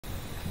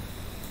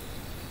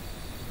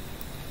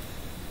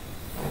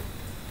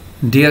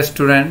Dear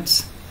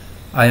students,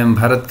 I am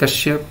Bharat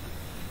Kashyap,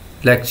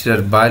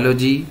 lecturer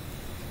Biology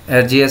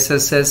at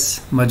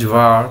GSSS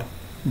Majwar,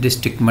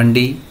 District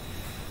Mandi.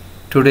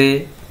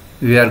 Today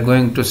we are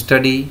going to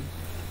study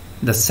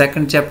the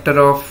second chapter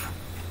of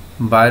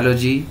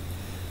Biology,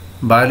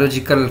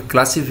 Biological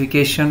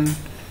Classification,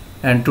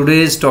 and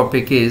today's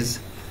topic is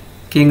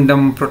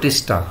Kingdom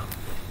Protista.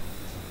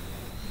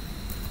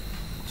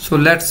 So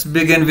let's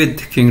begin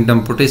with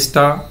Kingdom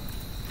Protista.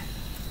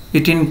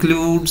 It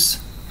includes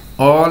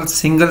all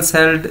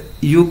single-celled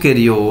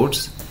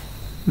eukaryotes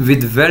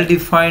with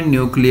well-defined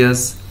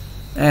nucleus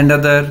and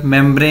other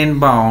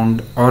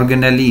membrane-bound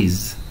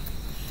organelles.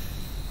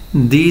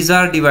 These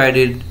are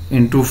divided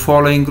into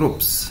following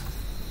groups: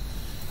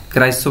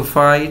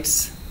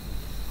 chrysophytes,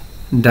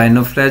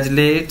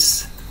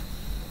 dinoflagellates,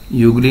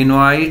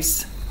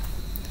 euglenoids,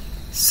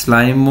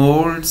 slime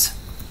molds,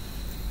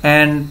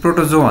 and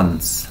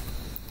protozoans.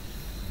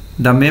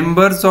 The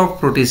members of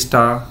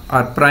Protista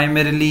are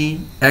primarily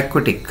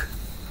aquatic.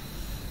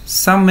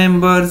 Some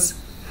members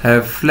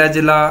have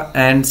flagella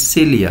and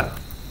cilia.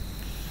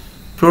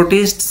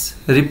 Protists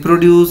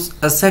reproduce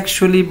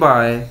asexually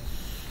by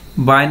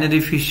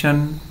binary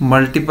fission,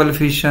 multiple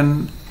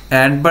fission,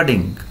 and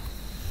budding.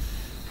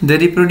 They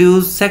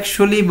reproduce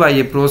sexually by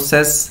a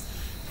process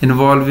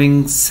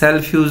involving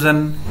cell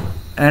fusion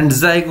and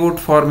zygote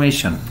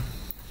formation.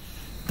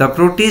 The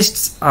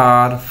protists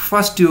are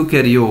first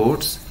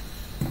eukaryotes,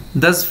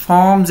 thus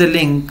forms a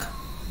link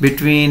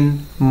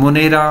between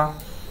Monera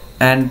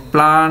and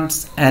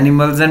plants,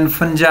 animals, and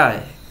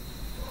fungi.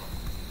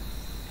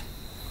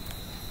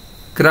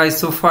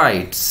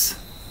 Chrysophytes.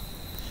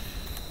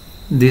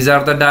 These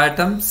are the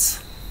diatoms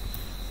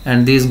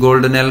and these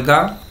golden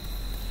algae.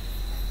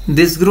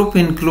 This group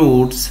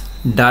includes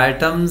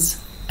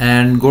diatoms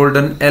and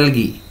golden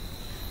algae,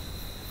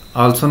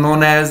 also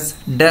known as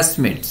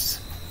desmids.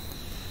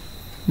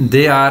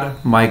 They are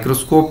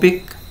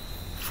microscopic,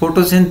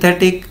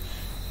 photosynthetic,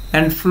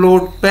 and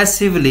float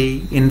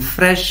passively in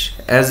fresh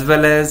as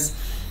well as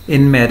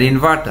in marine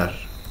water.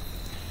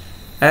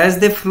 As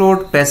they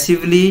float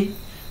passively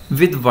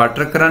with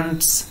water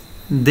currents,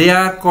 they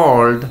are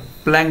called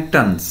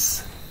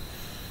planktons.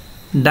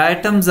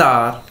 Diatoms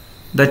are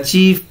the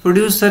chief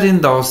producer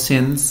in the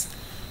oceans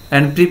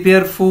and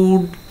prepare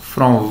food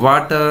from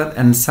water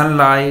and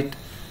sunlight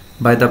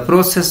by the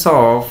process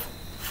of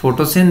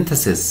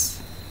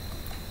photosynthesis.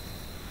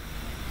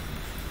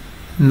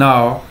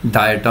 Now,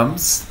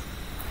 diatoms.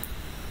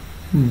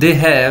 They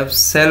have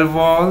cell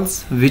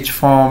walls which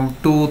form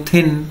two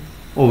thin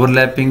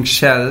overlapping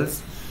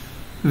shells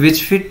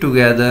which fit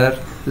together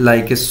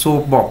like a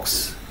soap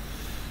box.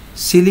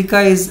 Silica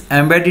is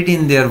embedded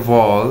in their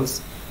walls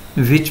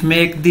which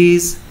make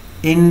these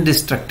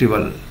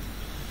indestructible.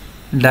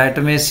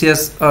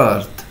 Diatomaceous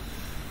earth.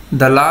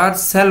 The large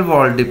cell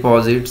wall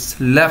deposits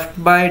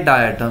left by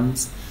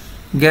diatoms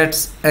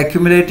gets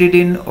accumulated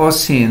in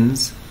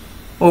oceans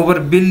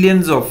over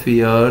billions of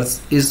years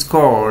is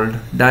called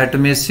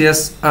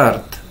diatomaceous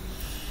earth.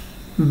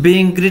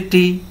 Being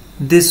gritty,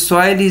 this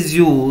soil is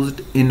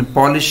used in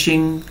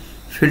polishing,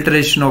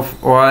 filtration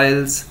of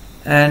oils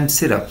and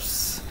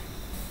syrups.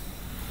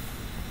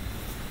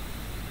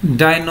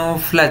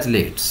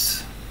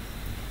 Dinoflagellates.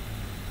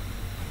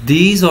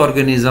 These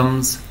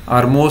organisms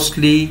are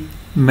mostly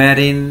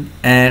marine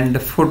and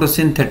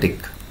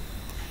photosynthetic.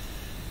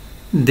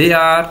 They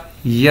are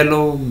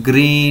yellow,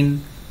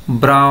 green,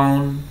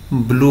 brown,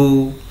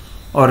 blue,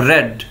 or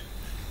red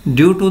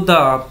due to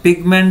the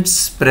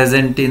pigments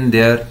present in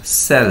their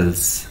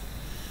cells.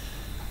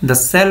 The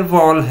cell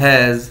wall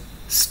has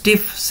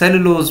stiff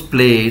cellulose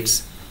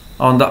plates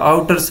on the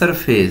outer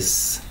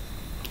surface.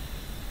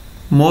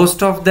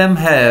 Most of them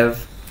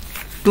have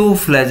two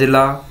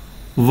flagella,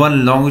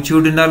 one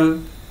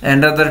longitudinal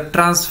and other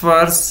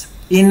transverse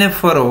in a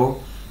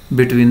furrow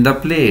between the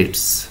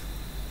plates.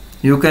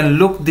 You can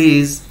look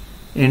these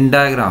in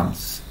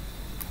diagrams.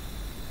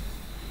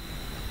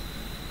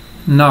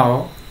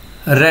 Now,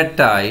 red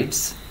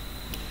tides.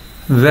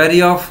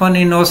 Very often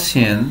in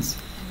oceans,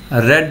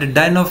 red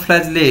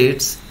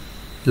dinoflagellates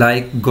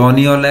like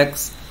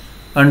goniolax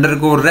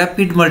undergo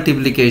rapid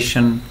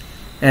multiplication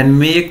and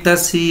make the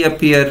sea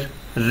appear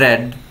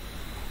red,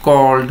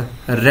 called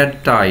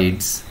red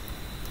tides.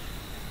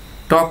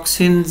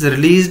 Toxins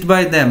released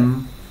by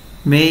them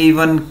may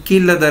even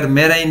kill other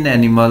marine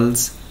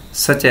animals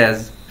such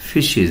as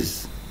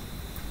fishes.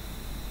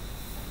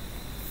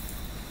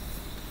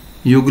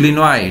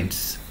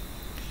 Euglenoids.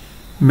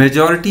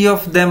 Majority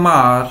of them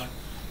are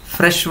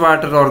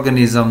freshwater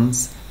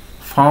organisms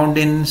found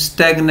in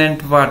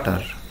stagnant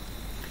water.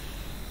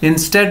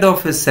 Instead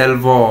of a cell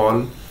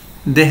wall,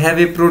 they have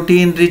a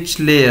protein-rich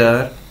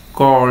layer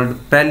called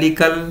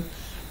pellicle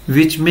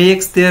which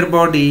makes their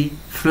body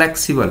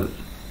flexible.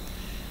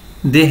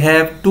 They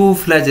have two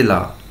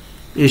flagella,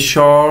 a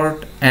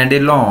short and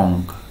a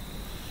long.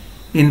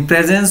 In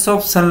presence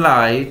of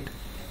sunlight,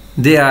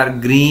 they are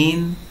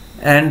green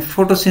and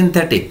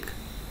photosynthetic,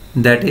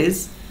 that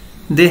is,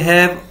 they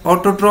have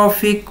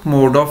autotrophic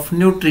mode of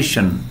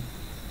nutrition.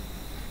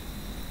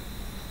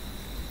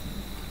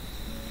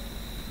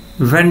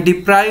 When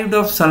deprived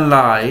of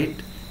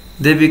sunlight,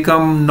 they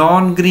become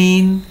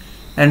non-green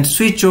and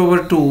switch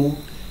over to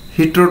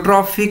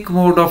heterotrophic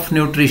mode of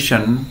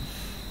nutrition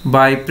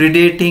by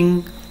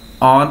predating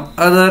on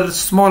other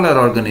smaller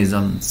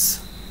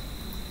organisms.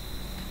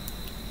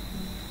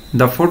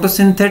 The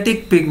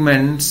photosynthetic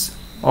pigments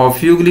of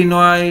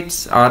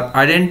euglenoids are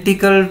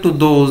identical to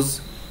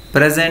those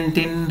present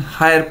in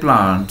higher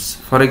plants,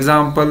 for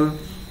example,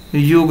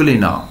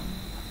 Euglena.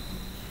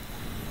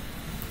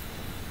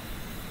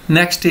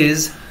 Next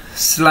is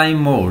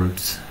slime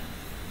molds.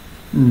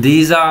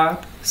 These are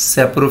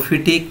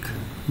saprophytic.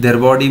 Their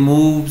body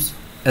moves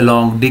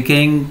along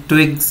decaying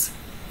twigs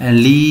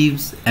and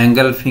leaves,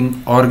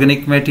 engulfing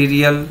organic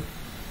material.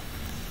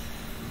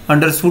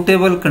 Under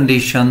suitable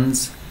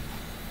conditions,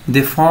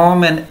 they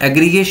form an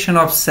aggregation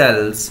of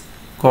cells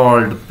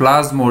called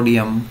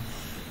plasmodium,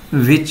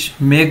 which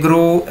may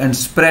grow and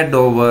spread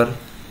over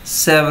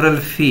several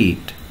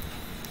feet.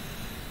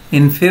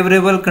 In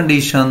favorable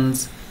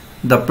conditions,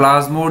 the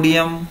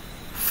plasmodium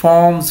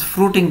forms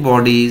fruiting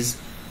bodies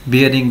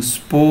bearing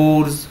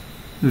spores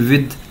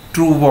with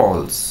true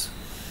walls.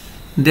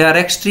 They are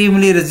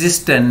extremely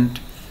resistant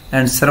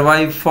and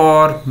survive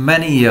for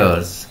many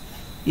years,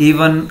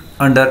 even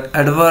under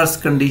adverse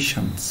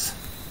conditions.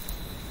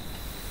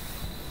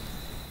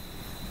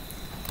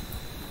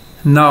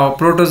 Now,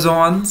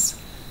 protozoans.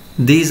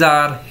 These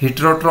are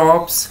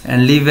heterotrophs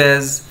and live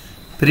as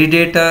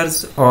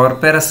predators or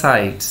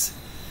parasites.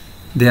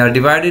 They are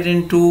divided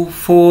into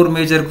 4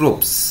 major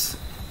groups.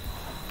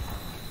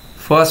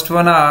 First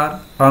one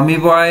are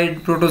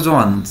amoeboid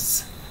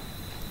protozoans.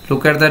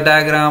 Look at the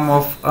diagram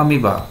of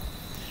amoeba.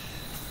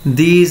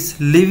 These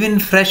live in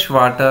fresh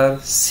water,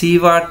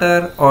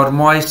 seawater or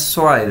moist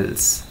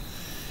soils.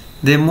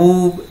 They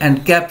move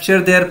and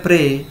capture their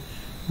prey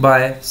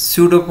by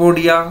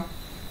pseudopodia,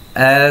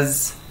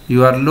 as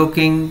you are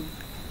looking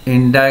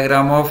in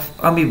diagram of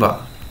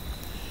amoeba.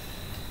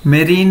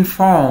 Marine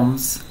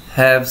forms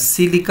have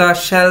silica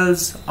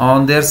shells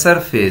on their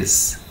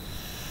surface.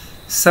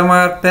 Some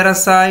are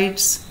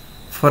parasites,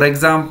 for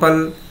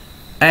example,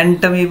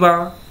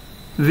 entamoeba,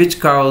 which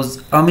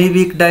cause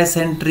amoebic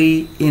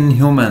dysentery in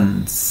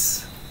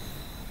humans.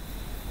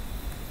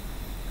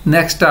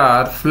 Next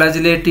are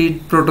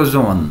flagellated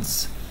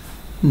protozoans.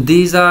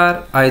 These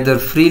are either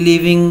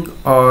free-living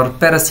or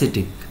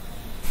parasitic.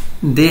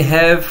 They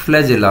have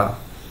flagella.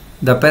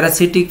 The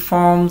parasitic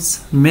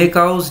forms may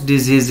cause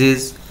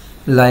diseases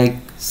like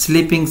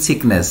sleeping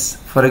sickness,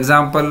 for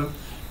example,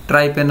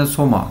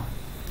 trypanosoma.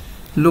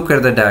 Look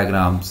at the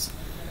diagrams.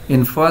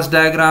 In first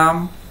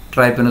diagram,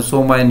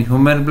 trypanosoma in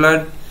human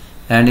blood,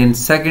 and in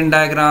second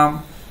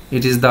diagram,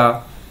 it is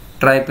the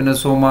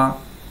trypanosoma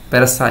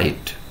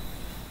parasite.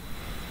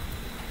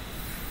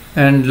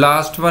 And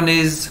last one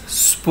is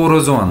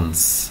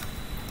sporozoans.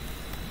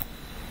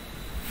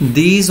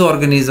 These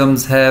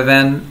organisms have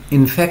an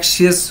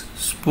infectious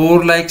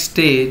spore-like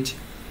stage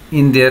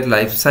in their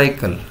life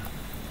cycle.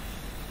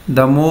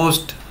 The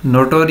most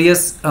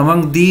notorious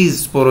among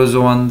these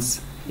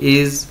sporozoans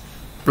is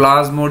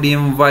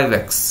Plasmodium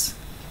vivax,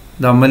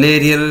 the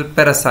malarial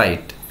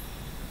parasite,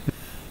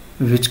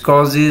 which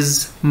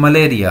causes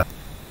malaria.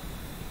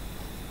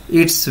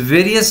 Its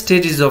various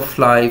stages of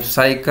life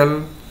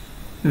cycle,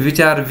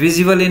 which are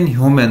visible in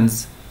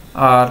humans,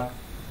 are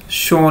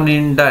shown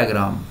in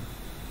diagram.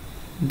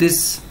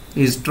 This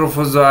is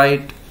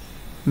trophozoite,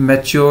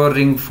 mature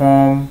ring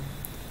form,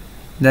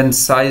 then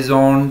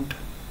scisont,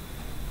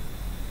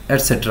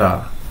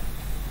 etc.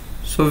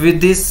 So with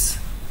this,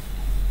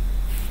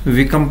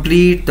 we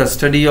complete the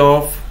study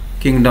of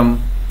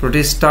kingdom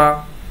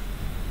Protista.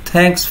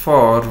 Thanks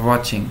for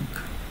watching.